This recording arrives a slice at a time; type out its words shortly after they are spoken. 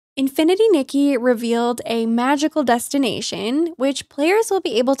Infinity Nikki revealed a magical destination, which players will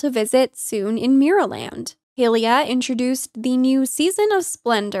be able to visit soon in Mirrorland. Palia introduced the new Season of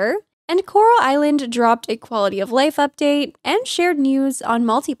Splendor, and Coral Island dropped a quality of life update and shared news on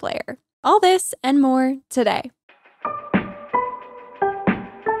multiplayer. All this and more today.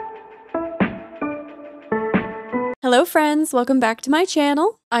 Hello friends, welcome back to my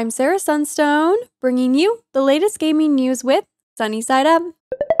channel. I'm Sarah Sunstone, bringing you the latest gaming news with Sunnyside Up.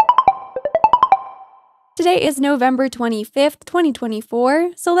 Today is November 25th,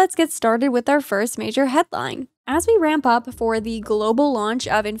 2024, so let's get started with our first major headline. As we ramp up for the global launch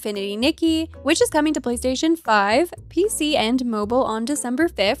of Infinity Nikki, which is coming to PlayStation 5, PC, and mobile on December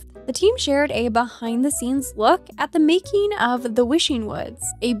 5th, the team shared a behind-the-scenes look at the making of the Wishing Woods,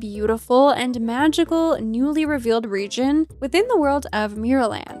 a beautiful and magical newly revealed region within the world of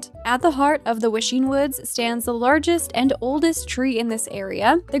Mirrorland. At the heart of the Wishing Woods stands the largest and oldest tree in this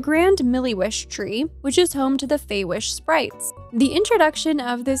area, the Grand Milliwish tree, which is home to the Feywish sprites. The introduction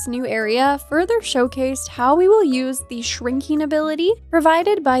of this new area further showcased how we will use the shrinking ability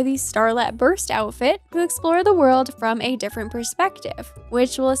provided by the Starlet Burst outfit to explore the world from a different perspective,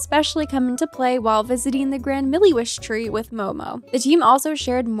 which will especially come into play while visiting the Grand Milliwish tree with Momo. The team also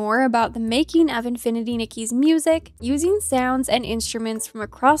shared more about the making of Infinity Nikki's music, using sounds and instruments from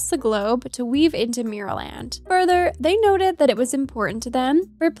across the globe to weave into Mirrorland. Further, they noted that it was important to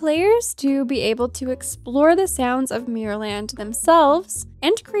them for players to be able to explore the sounds of Mirrorland themselves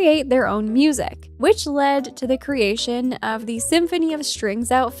and create their own music, which led to the creation of the Symphony of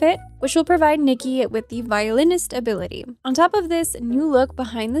Strings outfit, which will provide Nikki with the violinist ability. On top of this new look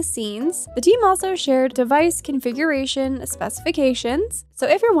behind the scenes, the team also shared device configuration specifications, so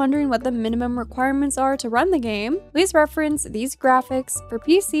if you're wondering what the minimum requirements are to run the game, please reference these graphics for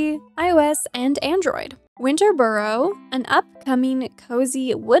PC, iOS, and Android. Winter Burrow, an upcoming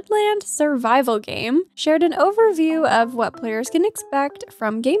cozy woodland survival game, shared an overview of what players can expect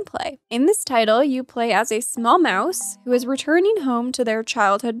from gameplay. In this title, you play as a small mouse who is returning home to their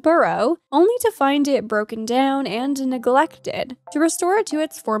childhood burrow, only to find it broken down and neglected. To restore it to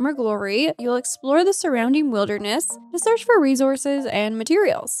its former glory, you'll explore the surrounding wilderness to search for resources and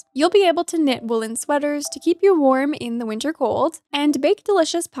materials. You'll be able to knit woolen sweaters to keep you warm in the winter cold, and bake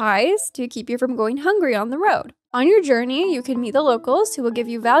delicious pies to keep you from going hungry on the road. On your journey, you can meet the locals who will give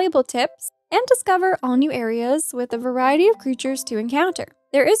you valuable tips and discover all new areas with a variety of creatures to encounter.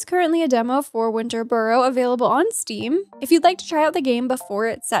 There is currently a demo for Winter Burrow available on Steam if you'd like to try out the game before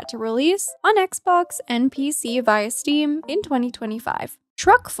it's set to release on Xbox and PC via Steam in 2025.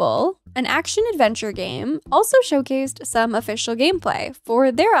 Truckful, an action-adventure game, also showcased some official gameplay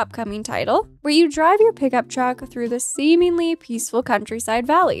for their upcoming title, where you drive your pickup truck through the seemingly peaceful countryside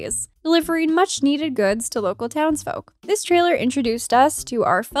valleys, delivering much-needed goods to local townsfolk. This trailer introduced us to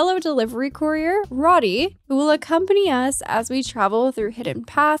our fellow delivery courier, Roddy, who will accompany us as we travel through hidden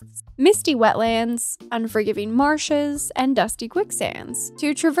paths, misty wetlands, unforgiving marshes, and dusty quicksands.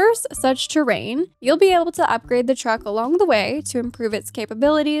 To traverse such terrain, you'll be able to upgrade the truck along the way to improve its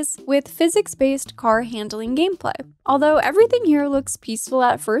capabilities with physics-based car handling gameplay. Although everything here looks peaceful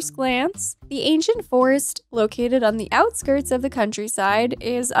at first glance, the ancient forest located on the outskirts of the countryside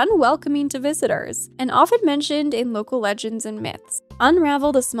is unwelcoming to visitors and often mentioned in local legends and myths.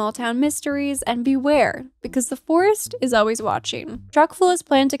 Unravel the small town mysteries and beware, because the forest is always watching. Truckful is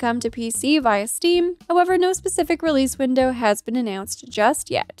planned to come to PC via Steam, however no specific release window has been announced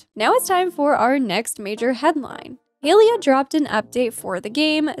just yet. Now it's time for our next major headline. Palia dropped an update for the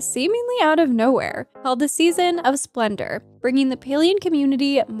game, seemingly out of nowhere, called the Season of Splendor, bringing the Palian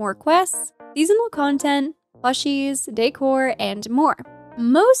community more quests, seasonal content, plushies, decor, and more.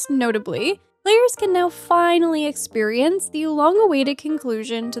 Most notably, players can now finally experience the long-awaited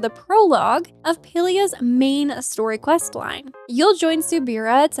conclusion to the prologue of Palia's main story questline. You'll join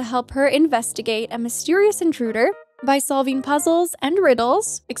Subira to help her investigate a mysterious intruder by solving puzzles and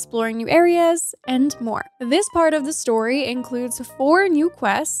riddles, exploring new areas, and more. This part of the story includes 4 new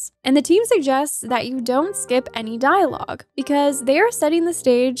quests, and the team suggests that you don't skip any dialogue, because they are setting the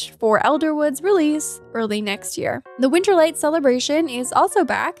stage for Elderwood's release early next year. The Winterlight celebration is also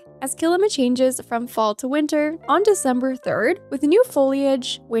back, as Kilima changes from fall to winter on December 3rd, with new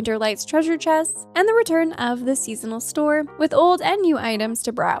foliage, Winterlight's treasure chests, and the return of the seasonal store, with old and new items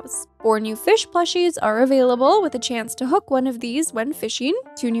to browse. 4 new fish plushies are available with a chance to hook one of these when fishing.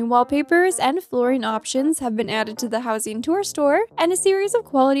 2 new wallpapers and flooring options have been added to the housing tour store, and a series of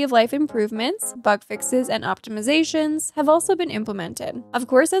quality of life improvements, bug fixes, and optimizations have also been implemented. Of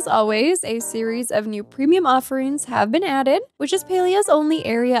course, as always, a series of new premium offerings have been added, which is Palia's only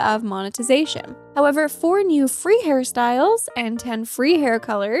area of monetization. However, 4 new free hairstyles and 10 free hair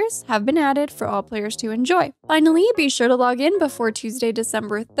colors have been added for all players to enjoy. Finally, be sure to log in before Tuesday,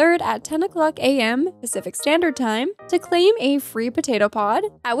 December 3rd at 10 o'clock a.m. Pacific Standard Time to claim a free potato pod,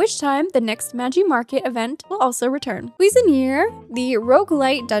 at which time the next Magi Market event will also return. Cuisineer, the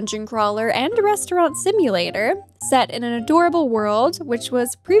roguelite dungeon crawler and restaurant simulator, set in an adorable world, which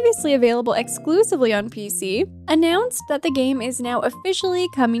was previously available exclusively on PC, announced that the game is now officially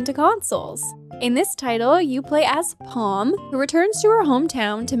coming to consoles. In this title, you play as Palm, who returns to her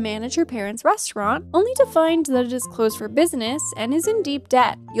hometown to manage her parents' restaurant, only to find that it is closed for business and is in deep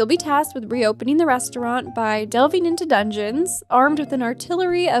debt. You'll be tasked with reopening the restaurant by delving into dungeons, armed with an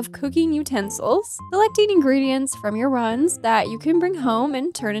artillery of cooking utensils, collecting ingredients from your runs that you can bring home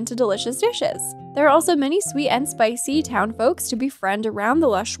and turn into delicious dishes. There are also many sweet and spicy town folks to befriend around the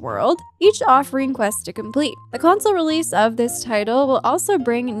lush world, each offering quests to complete. The console release of this title will also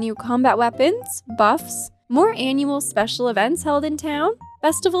bring new combat weapons, buffs, more annual special events held in town,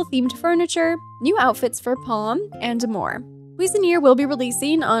 festival-themed furniture, new outfits for Palm, and more. Cuisineer will be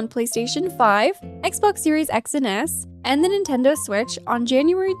releasing on PlayStation 5, Xbox Series X and S, and the Nintendo Switch on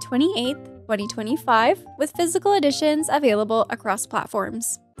January 28, 2025, with physical editions available across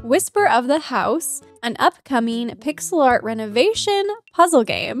platforms. Whisper of the House, an upcoming pixel art renovation puzzle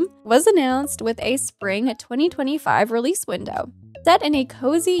game, was announced with a spring 2025 release window. Set in a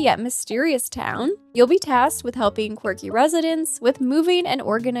cozy yet mysterious town, you'll be tasked with helping quirky residents with moving and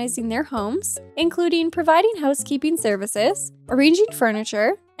organizing their homes, including providing housekeeping services, arranging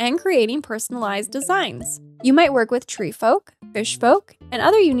furniture, and creating personalized designs. You might work with tree folk, fish folk, and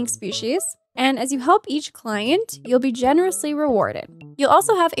other unique species, and as you help each client, you'll be generously rewarded. You'll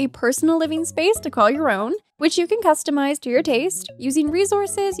also have a personal living space to call your own, which you can customize to your taste using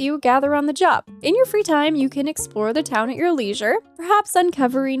resources you gather on the job. In your free time, you can explore the town at your leisure, perhaps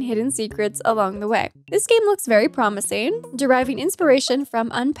uncovering hidden secrets along the way. This game looks very promising, deriving inspiration from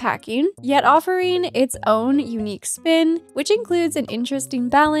Unpacking, yet offering its own unique spin, which includes an interesting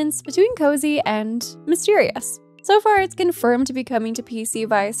balance between cozy and mysterious. So far, it's confirmed to be coming to PC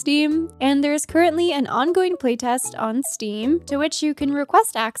via Steam, and there is currently an ongoing playtest on Steam to which you can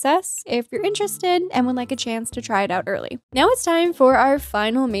request access if you're interested and would like a chance to try it out early. Now it's time for our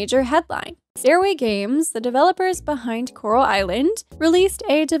final major headline. Stairway Games, the developers behind Coral Island, released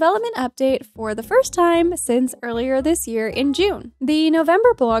a development update for the first time since earlier this year in June. The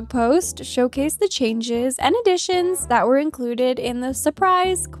November blog post showcased the changes and additions that were included in the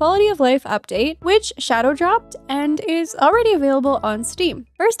surprise quality of life update, which shadow dropped and is already available on Steam.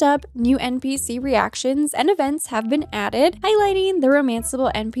 First up, new NPC reactions and events have been added, highlighting the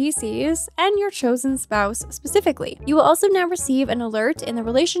romanceable NPCs and your chosen spouse specifically. You will also now receive an alert in the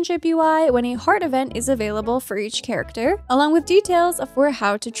relationship UI when a heart event is available for each character, along with details for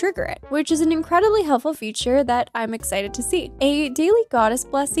how to trigger it, which is an incredibly helpful feature that I'm excited to see. A daily goddess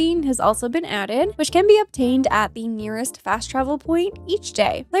blessing has also been added, which can be obtained at the nearest fast travel point each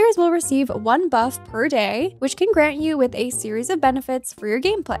day. Players will receive 1 buff per day, which can grant you with a series of benefits for your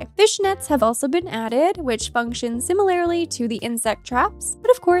gameplay. Fish nets have also been added, which function similarly to the insect traps,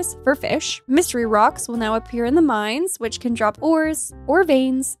 but of course for fish. Mystery rocks will now appear in the mines, which can drop ores or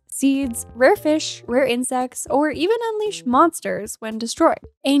veins, seeds, rare fish, rare insects, or even unleash monsters when destroyed.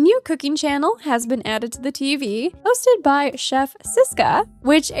 A new cooking channel has been added to the TV, hosted by Chef Sisco,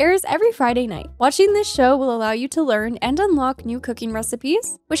 which airs every Friday night. Watching this show will allow you to learn and unlock new cooking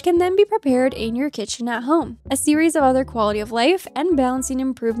recipes, which can then be prepared in your kitchen at home. A series of other quality of life and balancing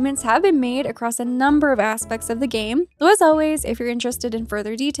improvements have been made across a number of aspects of the game, so as always, if you're interested in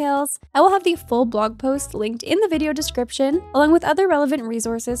further details, I will have the full blog post linked in the video description, along with other relevant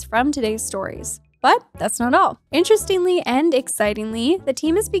resources from today's stories. But that's not all. Interestingly and excitingly, the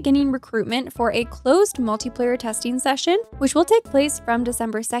team is beginning recruitment for a closed multiplayer testing session, which will take place from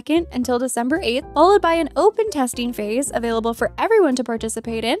December 2nd until December 8th, followed by an open testing phase available for everyone to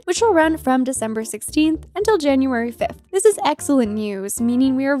participate in, which will run from December 16th until January 5th. This is excellent news,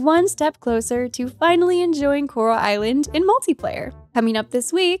 meaning we are one step closer to finally enjoying Coral Island in multiplayer. Coming up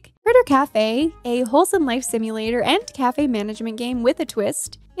this week, Critter Cafe, a wholesome life simulator and cafe management game with a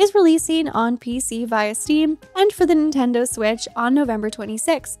twist, is releasing on PC via Steam and for the Nintendo Switch on November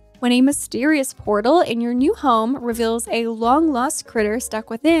 26th. When a mysterious portal in your new home reveals a long-lost critter stuck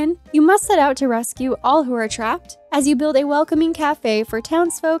within, you must set out to rescue all who are trapped as you build a welcoming cafe for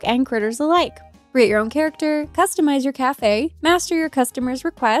townsfolk and critters alike. Create your own character, customize your cafe, master your customers'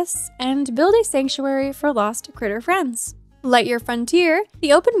 requests, and build a sanctuary for lost critter friends. Light Your Frontier,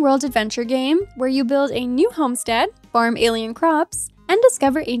 the open-world adventure game where you build a new homestead, farm alien crops, and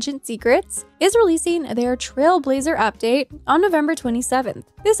discover ancient secrets, is releasing their Trailblazer update on November 27th.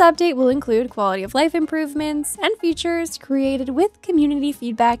 This update will include quality of life improvements and features created with community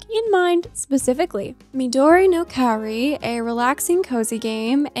feedback in mind specifically. Midori no Kari, a relaxing cozy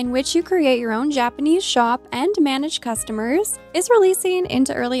game in which you create your own Japanese shop and manage customers, is releasing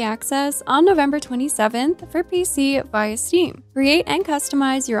into early access on November 27th for PC via Steam. Create and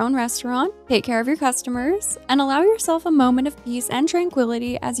customize your own restaurant, take care of your customers, and allow yourself a moment of peace and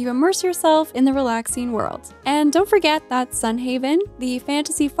tranquility as you immerse yourself in the relaxing world. And don't forget that Sunhaven, the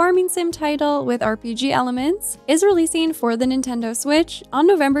fantasy farming sim title with RPG elements, is releasing for the Nintendo Switch on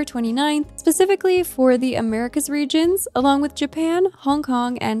November 29th, specifically for the Americas regions, along with Japan, Hong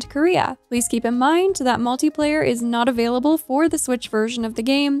Kong, and Korea. Please keep in mind that multiplayer is not available for the Switch version of the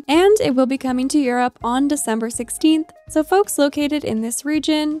game, and it will be coming to Europe on December 16th, so folks located in this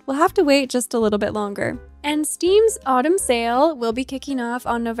region will have to wait just a little bit longer. And Steam's autumn sale will be kicking off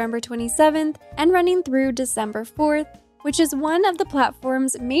on November 27th and running through December 4th, which is one of the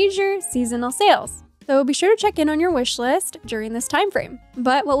platform's major seasonal sales. So be sure to check in on your wish list during this time frame.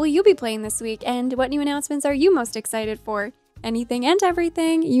 But what will you be playing this week, and what new announcements are you most excited for? Anything and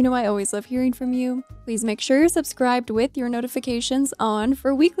everything, you know I always love hearing from you. Please make sure you're subscribed with your notifications on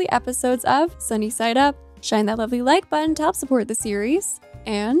for weekly episodes of Sunnyside Up. Shine that lovely like button to help support the series.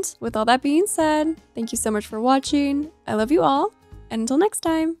 And with all that being said, thank you so much for watching. I love you all, and until next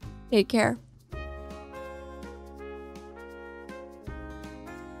time, take care.